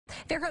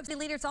Fairhope city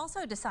leaders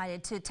also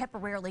decided to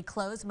temporarily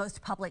close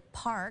most public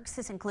parks.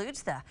 This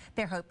includes the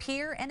Fairhope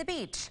pier and the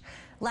beach.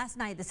 Last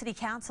night, the city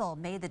council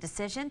made the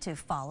decision to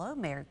follow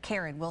Mayor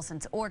Karen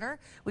Wilson's order,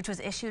 which was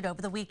issued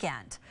over the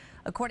weekend.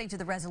 According to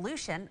the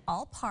resolution,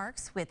 all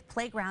parks with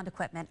playground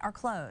equipment are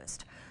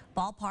closed.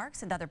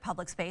 Ballparks and other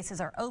public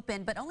spaces are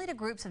open, but only to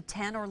groups of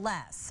 10 or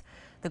less.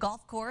 The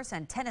golf course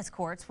and tennis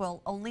courts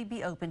will only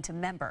be open to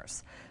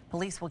members.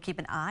 Police will keep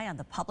an eye on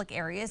the public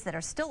areas that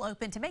are still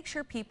open to make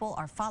sure people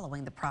are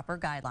following the proper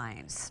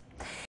guidelines.